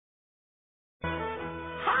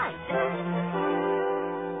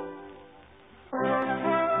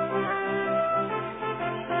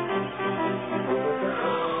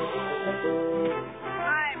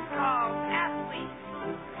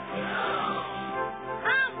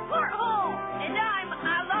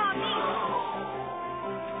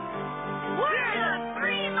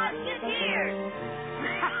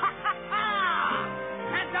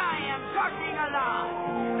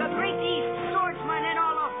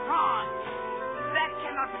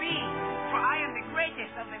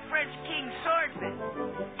swordsman.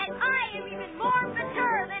 And I am even more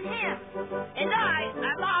mature than him. And I,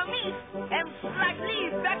 allow me, am slightly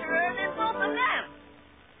better than both of them.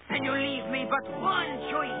 And you leave me but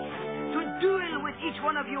one choice, to duel with each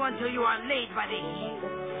one of you until you are laid by the heels.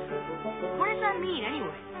 What does that mean,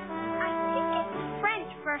 anyway? I think it's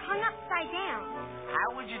French for hung upside down.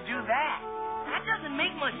 How would you do that? That doesn't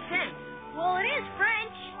make much sense. Well, it is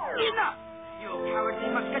French. Enough! You cowardly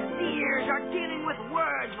musketeers are dealing with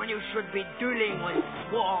words when you should be dueling with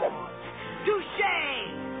swords.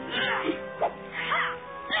 Touché!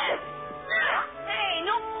 Hey,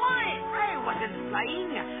 no flying! I wasn't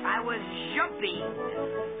flying. I was jumping.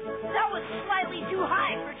 That was slightly too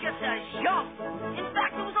high for just a jump. In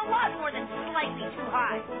fact, it was a lot more than slightly too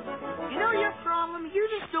high. You know your problem? You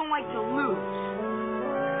just don't like to lose.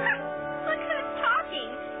 Look who's talking.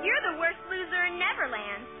 You're the worst loser in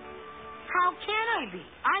Neverland. How can I be?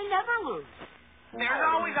 I never lose. There's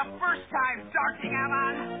always a first time, darting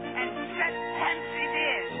Alan. And set hence it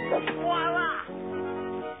is. Voila!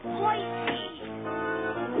 Voici.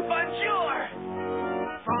 Bonjour.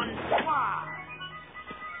 Bonsoir.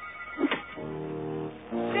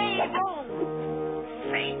 C'est bon.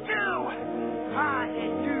 C'est tout. Pas de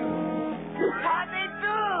tout. Pas de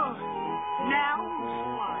tout. Now,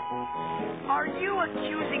 what? Are you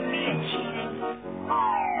accusing me of cheating?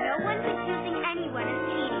 No one's accusing anyone of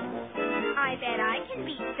cheating. I bet I can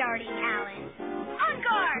beat Darting Alan. On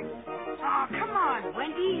guard! Oh, come on,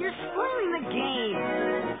 Wendy. You're spoiling the game.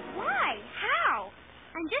 Why? How?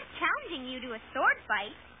 I'm just challenging you to a sword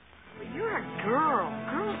fight. But you're a girl.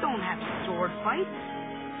 Girls don't have sword fights.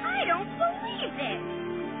 I don't believe this.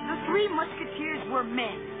 The three musketeers were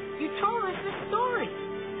men. You told us the story.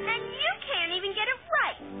 And you can't even get it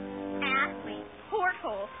right. Athlete,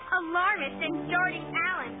 porthole, alarmist, and Darting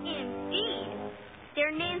Alan, indeed.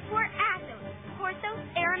 Their names were Athos, Porthos,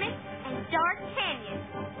 Aramis, and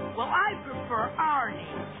D'Artagnan. Well, I prefer our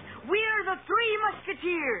names. We're the Three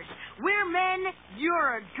Musketeers. We're men,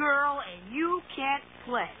 you're a girl, and you can't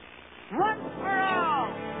play. One for all,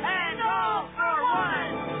 and all for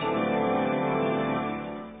one.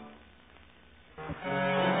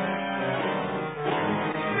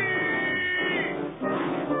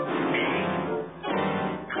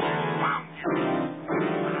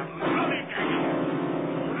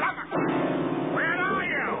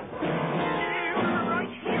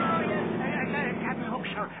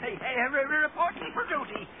 Reporting for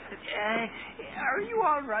duty. Are you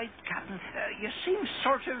all right, Captain? You seem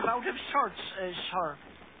sort of out of sorts, sir.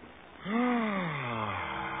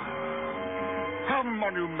 How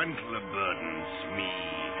monumental a burden to me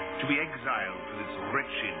to be exiled to this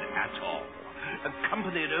wretched atoll,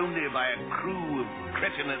 accompanied only by a crew of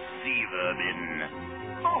cretinous sea vermin.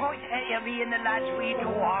 Oh, me and the lads, we do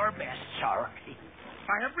our best, sir.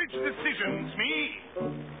 I have reached decisions, me,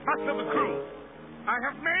 master of the crew. I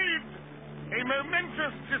have made a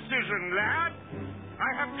momentous decision, lad.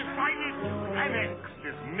 I have decided to annex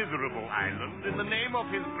this miserable island in the name of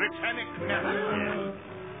His Britannic Majesty.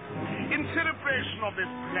 In celebration of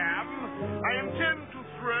this plan, I intend to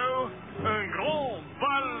throw a grand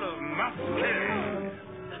bal masqué.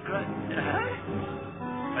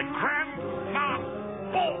 A grand mass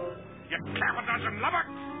ball, you clapperdosh and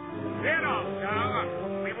lummox.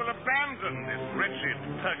 Thereafter, we will abandon this wretched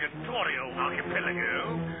purgatorial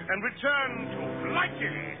archipelago and return to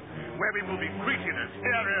Blighty, where we will be greeted as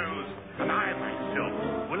heroes, and I myself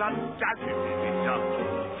will undoubtedly be dubbed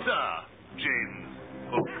Sir James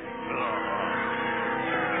Hook.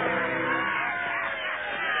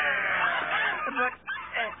 But,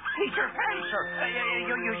 Peter Pan, sir,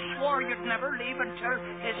 you swore you'd never leave until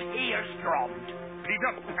his ears dropped.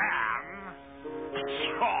 Peter Pan?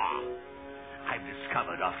 Sure. I've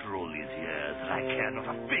discovered after all these years that I care not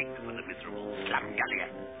a fig for the miserable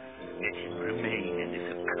slumgullion. Let him remain in this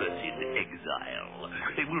accursed exile.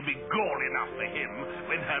 It will be gall enough for him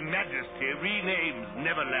when Her Majesty renames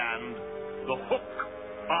Neverland the Hook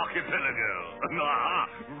Archipelago.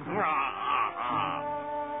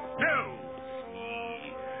 So,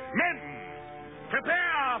 men,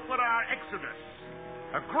 prepare for our exodus.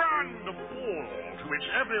 A grand ball to which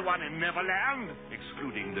everyone in Neverland,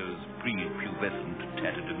 excluding those prepubescent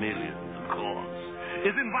tatterdemalions, of course,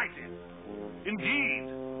 is invited.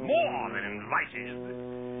 Indeed, more than invited.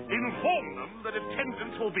 Inform them that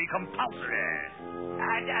attendance will be compulsory.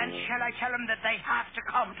 And shall I tell them that they have to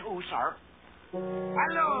come too, sir?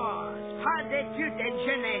 Alors, pas d'étude et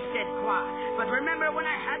je ne sais quoi. But remember when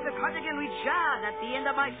I had the cardigan Richard at the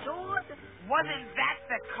end of my sword? Wasn't that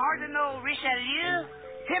the Cardinal Richelieu?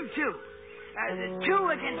 Him too. Two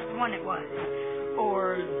against one it was.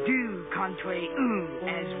 Or deux contre un,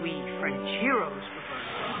 as we French heroes prefer.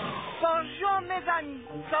 Bonjour, mes amis.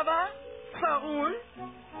 Ça va? Ça roule?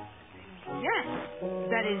 Yes,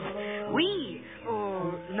 that is, oui,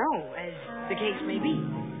 or no, as the case may be.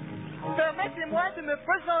 Permettez-moi de me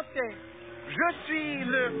présenter. Je suis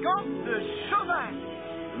le comte de Chauvin.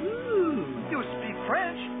 Ooh, You speak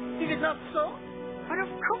French, is it not so? but of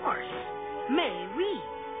course. Mais oui.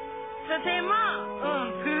 C'est moi,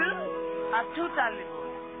 un peu, à tout à l'heure.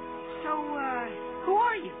 So, who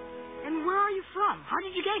are you? And where are you from? How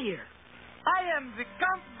did you get here? I am the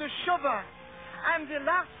Comte de Chauvin. I'm the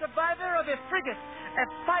last survivor of a frigate, a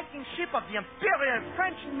fighting ship of the Imperial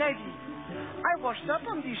French Navy. I washed up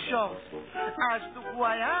on these shores. As to who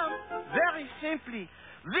I am, very simply,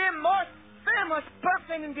 the most famous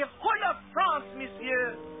person in the whole of France,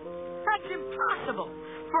 monsieur. That's impossible.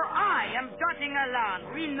 For I am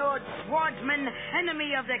D'Artagnan, renowned swordsman,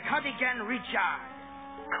 enemy of the Cadigan Richard.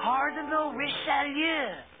 Cardinal Richelieu.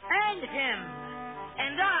 And him.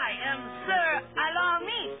 And I am Sir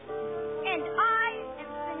Alamis. And I am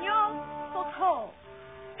Senor Foucault.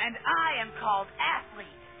 And I am called Athlete.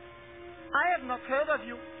 I have not heard of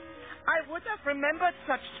you. I would have remembered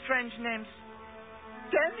such strange names.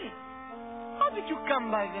 Tell me, how did you come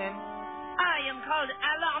by them? I am called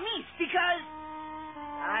Alamis because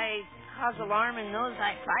I cause alarm in those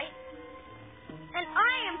I fight. And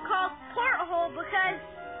I am called Porthole because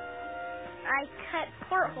I cut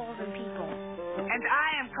portholes in people. And I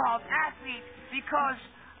am called Athlete because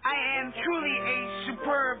I am truly a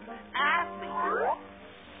superb athlete.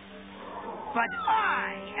 But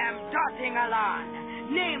I am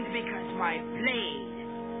D'Artagnan, named because my blade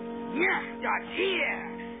darts here,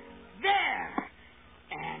 there,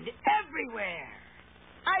 and everywhere.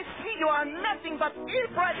 I see you are nothing but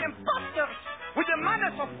ill-bred impostors with the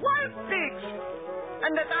manners of wild pigs,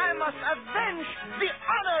 and that I must avenge the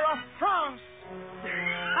honor of France.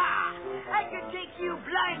 Ha! I could take you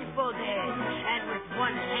blindfolded and with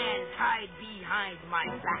one hand tied behind my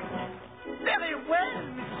back. Very well,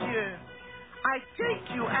 monsieur. I take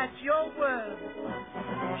you at your word.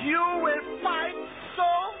 You will fight so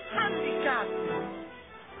handicapped.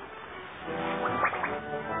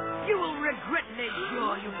 You will regret les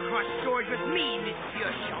jours you crossed swords with me,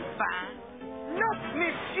 Monsieur Chauvin. Not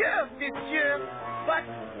monsieur, but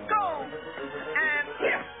go.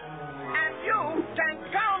 And you can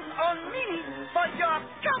count on me for your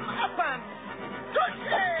comeuppance.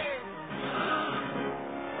 Touché!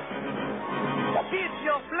 Bid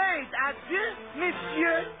your blade adieu,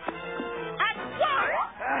 monsieur. At once!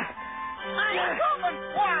 Encore une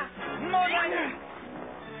fois, mon ami.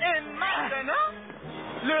 Et maintenant,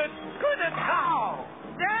 le coup de grâce.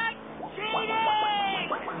 That's cheating!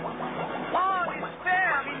 All is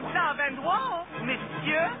fair in love and war,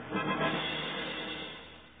 monsieur.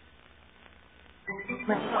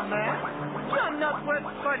 Mr. Man, you're not worth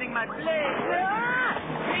spoiling my blade.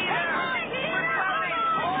 Peter!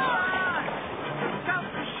 Count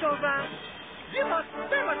de Chauvin, the most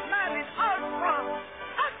famous man in all France.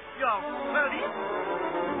 At your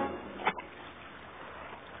service.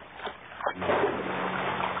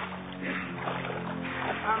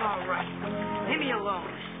 I'm all right. Leave me alone.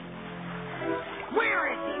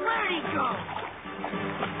 Where is he? Where'd he go?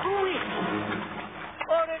 Who is he?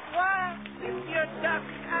 Au revoir, Monsieur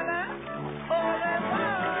D'Artagnan. Au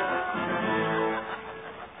revoir.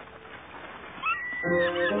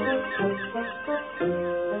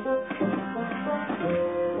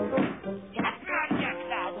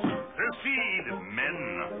 Proceed, men.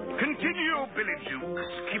 Continue, Billy Jukes.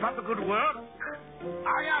 Keep up the good work.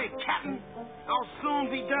 Aye, aye, Captain. I'll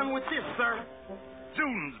soon be done with this, sir.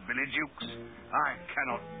 Soon, Billy Jukes. I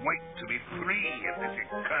cannot wait to be free of this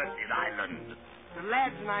accursed island. The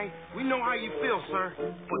lads and I, we know how you feel, sir.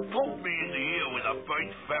 But poke me in the ear with a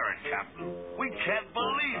burnt ferret, Captain. We can't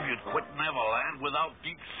believe you'd quit Neverland without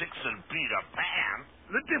Deep Six and Peter Pan.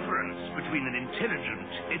 The difference between an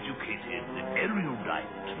intelligent, educated,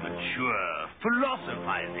 erudite, mature,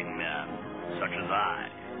 philosophizing man, such as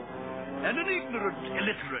I, and an ignorant,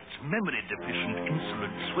 illiterate, memory-deficient,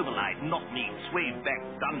 insolent, swivel-eyed, knock-kneed, sway-backed,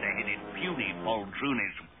 thunder-headed, puny,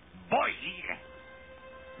 poltroonish boy,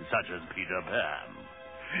 such as Peter Pan,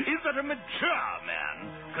 is that a mature man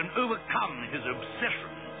can overcome his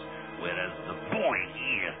obsessions, whereas the boy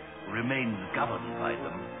remains governed by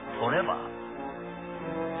them forever.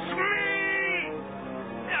 Sweet!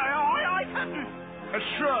 Aye, Captain.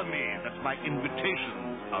 Assure me that my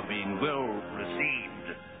invitations are being well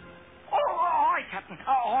received. Oh, aye, Captain.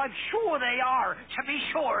 Oh, I'm sure they are, to be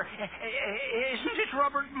sure. Isn't it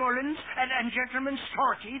Robert Mullins and Gentleman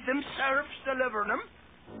Starkey themselves delivering them?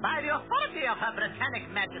 By the authority of Her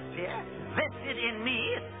Britannic Majesty, vested in me,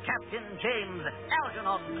 Captain James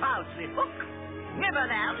Algernon Cloudsley Hook,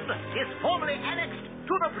 Neverland is formally annexed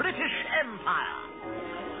to the British Empire.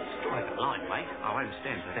 Strike a line, mate. I won't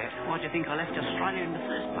stand for that. Why do you think I left Australia in the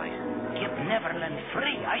first place? Keep Neverland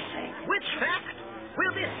free, I say. Which fact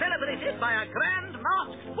will be celebrated by a grand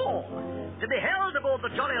masked ball to be held aboard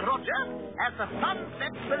the Jolly Roger as the sun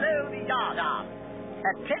sets below the yardarm.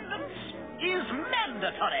 Attendance is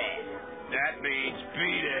mandatory. That means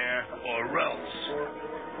be there or else.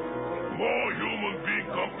 More human being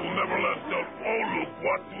come to Neverland tell all look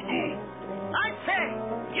what to do. I say,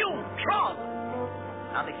 you troll!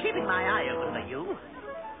 I'll be keeping my eye open for you.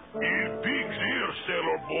 He's pigs here,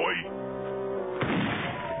 sailor boy.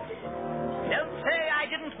 Don't say I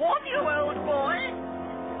didn't warn you, old boy.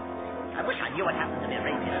 I wish I knew what happened to the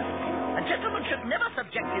Arabia. A gentleman should never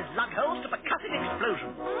subject his lug holes to percussive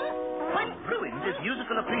explosions. Quite ruined his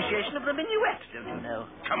musical appreciation of the minuet, don't you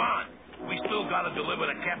know? Come on. We still gotta deliver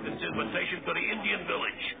the captain's invitation to the Indian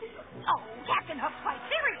village. Oh, Captain Hook's quite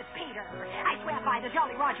serious, Peter. I swam by the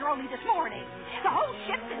Jolly Roger only this morning. The whole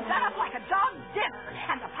ship's been set up like a dog's dinner,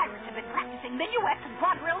 and the pirates have been practicing minuets and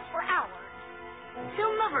quadrilles for hours.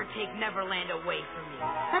 He'll never take Neverland away from me.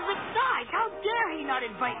 And besides, how dare he not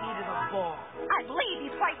invite me to the ball? I believe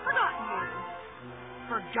he's quite forgotten you.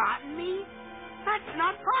 Forgotten me? That's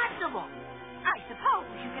not possible. I suppose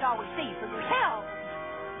you could always see for yourself.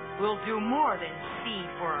 We'll do more than see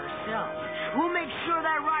for ourselves. We'll make sure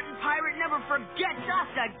that rotten pirate never forgets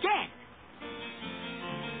us again.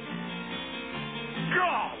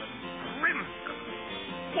 God and crimson.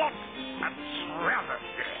 What a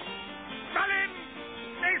travesty. Stalin,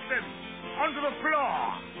 Mason, onto the floor.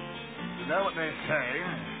 You know what they say?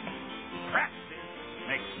 Practice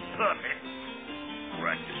makes perfect.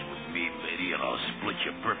 Practice with me, lady, and I'll split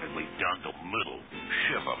you perfectly down the middle.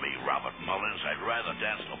 Shiver me, Robert Mullins. I'd rather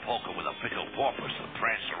dance the polka with a pickled porpoise than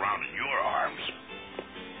prance around in your arms.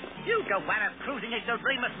 You go wallop cruising,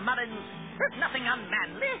 ignoramus Mullins. There's nothing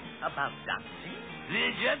unmanly about dancing. The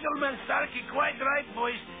gentleman Starkey quite right,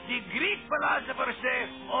 boys. The Greek philosophers say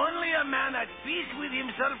only a man at peace with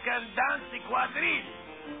himself can dance the quadrille.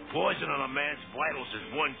 Poison on a man's vitals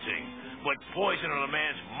is one thing, but poison on a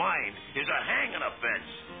man's mind is a hanging offense.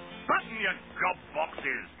 Button your grub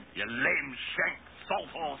boxes, you lame shank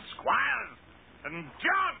sulphur squires, and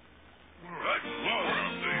jump!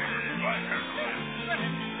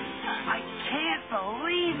 I can't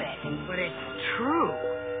believe it, but it's true.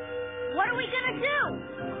 What are we gonna do?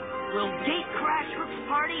 We'll gate crash Hook's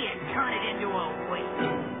party and turn it into a wake.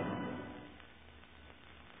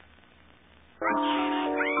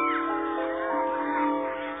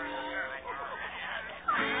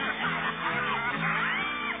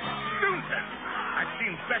 Stunton! I've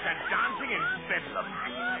seen better dancing in Bedlam.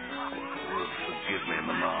 Forgive me,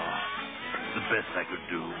 Mama. It's the best I could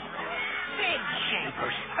do. Big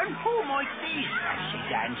shapers, and who might these fancy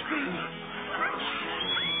dance be?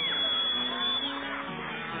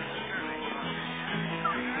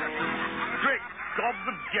 Great gobs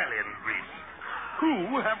of galleon grease. Who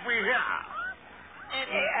have we here?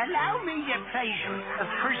 Allow me the pleasure of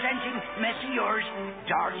presenting Messieurs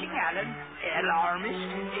Darting Allen, alarmist,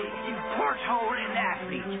 porthole and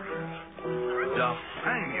athlete.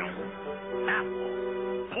 D'Artagnan,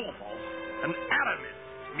 Athos, Porthos, and Aramis.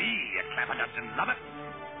 Me, a Clapperton lover.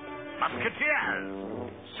 Musketeers,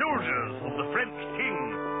 soldiers of the French King,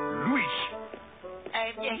 Louis.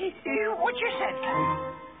 What you said,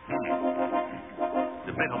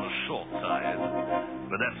 A bit on the short side,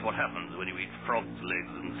 but that's what happens when you eat frogs'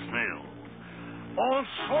 legs and snails.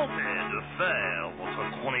 Enchanté de faire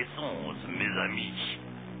votre connaissance, mes amis.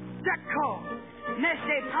 D'accord. Ne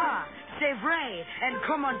sais pas, c'est vrai. And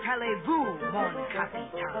comment allez-vous, mon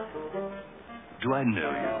capitaine? Do I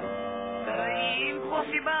know you?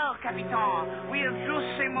 Impossible, Captain. We have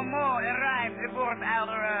just a moment arrived aboard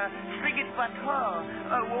our frigate patrol,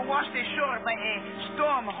 washed ashore by a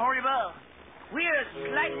storm horrible. We're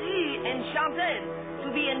slightly enchanted to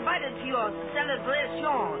be invited to your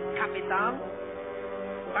celebration, Captain.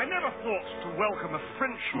 I never thought to welcome a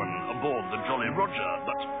Frenchman aboard the Jolly Roger,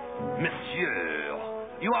 but, Monsieur,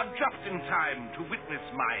 you are just in time to witness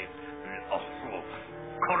my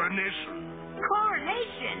coronation.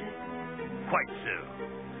 Coronation? Quite so.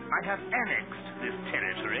 I have annexed this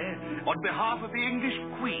territory on behalf of the English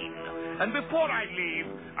Queen, and before I leave,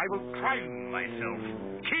 I will crown myself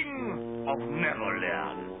King of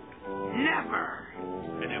Neverland. Never.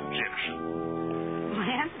 Any objection?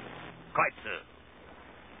 Man? Quite so.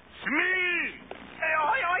 me!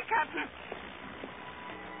 Aye, Captain.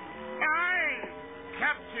 I,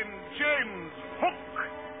 Captain James Hook,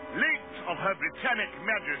 late of Her Britannic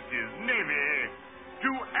Majesty's Navy,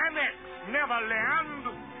 do annex Neverland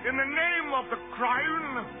in the name of the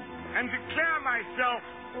Crown and declare myself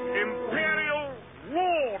Imperial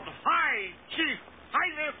Lord High Chief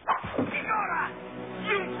Highness Igora!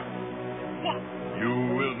 What? You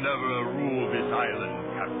will never rule this island,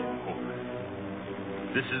 Captain Hook.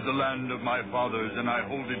 This is the land of my fathers, and I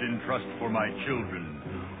hold it in trust for my children,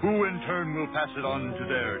 who in turn will pass it on to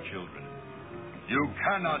their children. You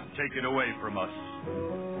cannot take it away from us.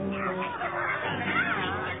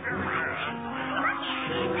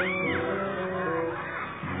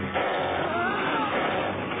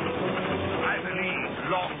 I believe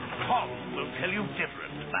Long Tom will tell you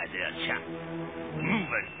different, my dear chap. Move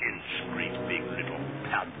an inch, great big little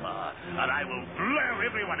panther, and I will Blow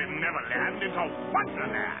everyone in Neverland into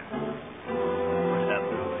Wonderland! have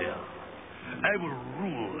no fear. I will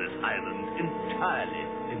rule this island entirely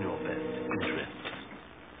in your best interests.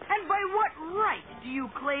 And by what right do you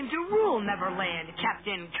claim to rule Neverland,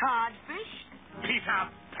 Captain Codfish? Peter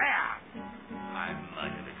Pan! I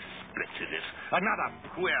might have expected it. Another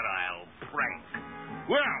puerile prank.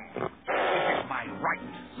 Well, it is my right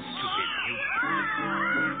to bid you.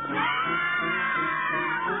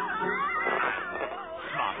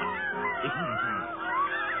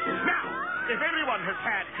 Now, if everyone has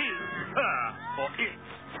had his, her, or its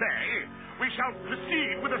say, we shall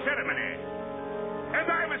proceed with the ceremony. As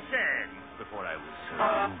I was saying, Before I was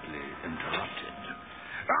rudely interrupted.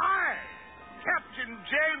 I, Captain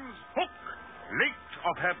James Hook, late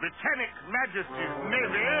of Her Britannic Majesty's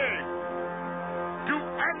Navy, do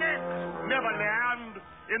annex Neverland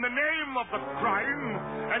in the name of the Crown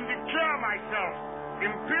and declare myself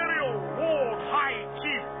Imperial Lord High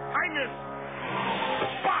Chief Highness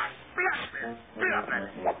by Blackbeard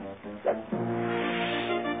Beerbelly.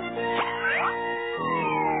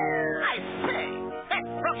 I say, that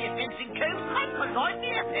from your fencing coat, I could not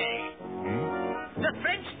near pay. The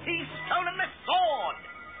French thief stolen my sword.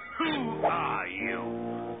 Who are you?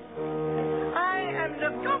 I am the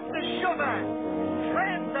Count de Chauvin,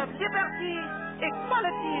 friend of liberty,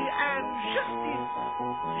 equality, and justice.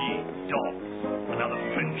 Ye dogs, another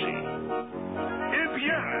Frenchie. Eh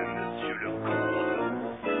bien, Monsieur le Comte,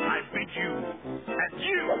 I bid you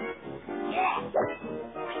adieu. I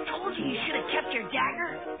told you should have kept your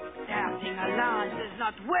dagger. Dancing Alon does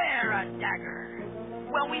not wear a dagger.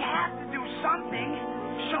 Well, we have to do something.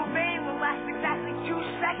 Chauvin will last exactly 2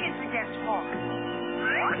 seconds against Hawk.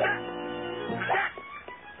 Attack!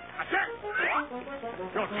 Attack!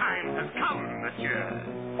 Your time has come, monsieur.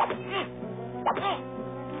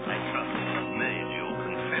 I trust you have made your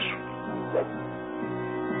confession.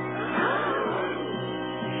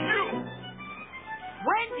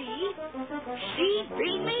 Wendy, she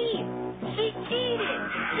beat me. She cheated.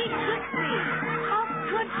 She tricked me. How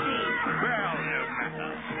could she? Well, no matter.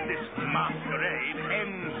 This masquerade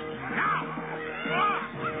ends now.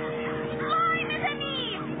 Mine is a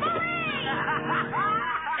knee!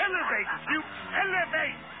 Elevate, Duke,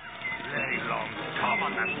 elevate! Lay Long Tom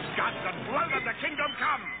on the scuds and blow them the kingdom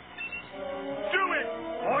come. Do it,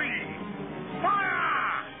 oi!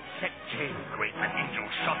 Fire! Set 10 great an angel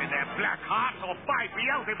shot in their black hearts, or by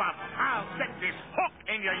Beelzebub, I'll set this hook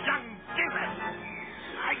in your young gibbet.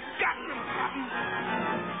 I got them, Captain.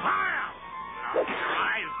 Fire!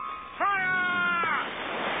 Rise! Fire!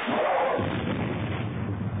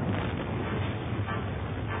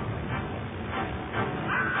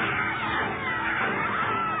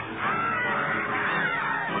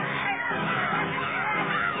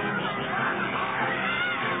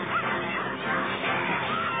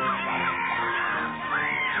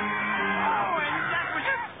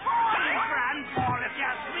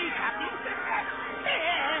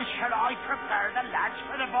 Prepare the lads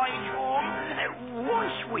for the voyage home.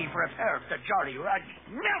 Once we prepared the Jolly Roger.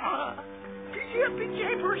 Never! Yippee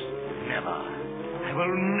japers! Never. I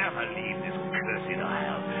will never leave this cursed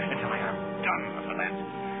isle until I have done for that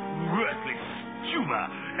worthless Stuma,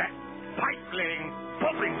 That pipe-laying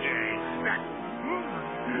popinjay, that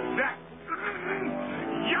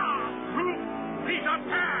Yahoo Peter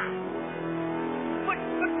Pan! But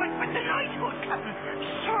the knighthood, Captain.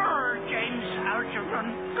 Sir James Algernon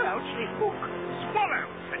Grouchy Hook. Swallow,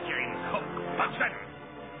 Sir James Hook, Buxton.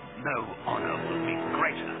 No honor will be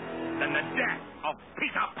greater than the death of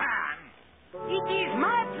Peter Pan. It is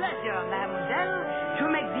my pleasure, mademoiselle, to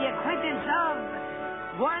make the acquaintance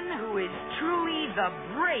of one who is truly the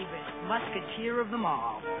bravest musketeer of them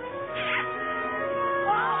all. Captain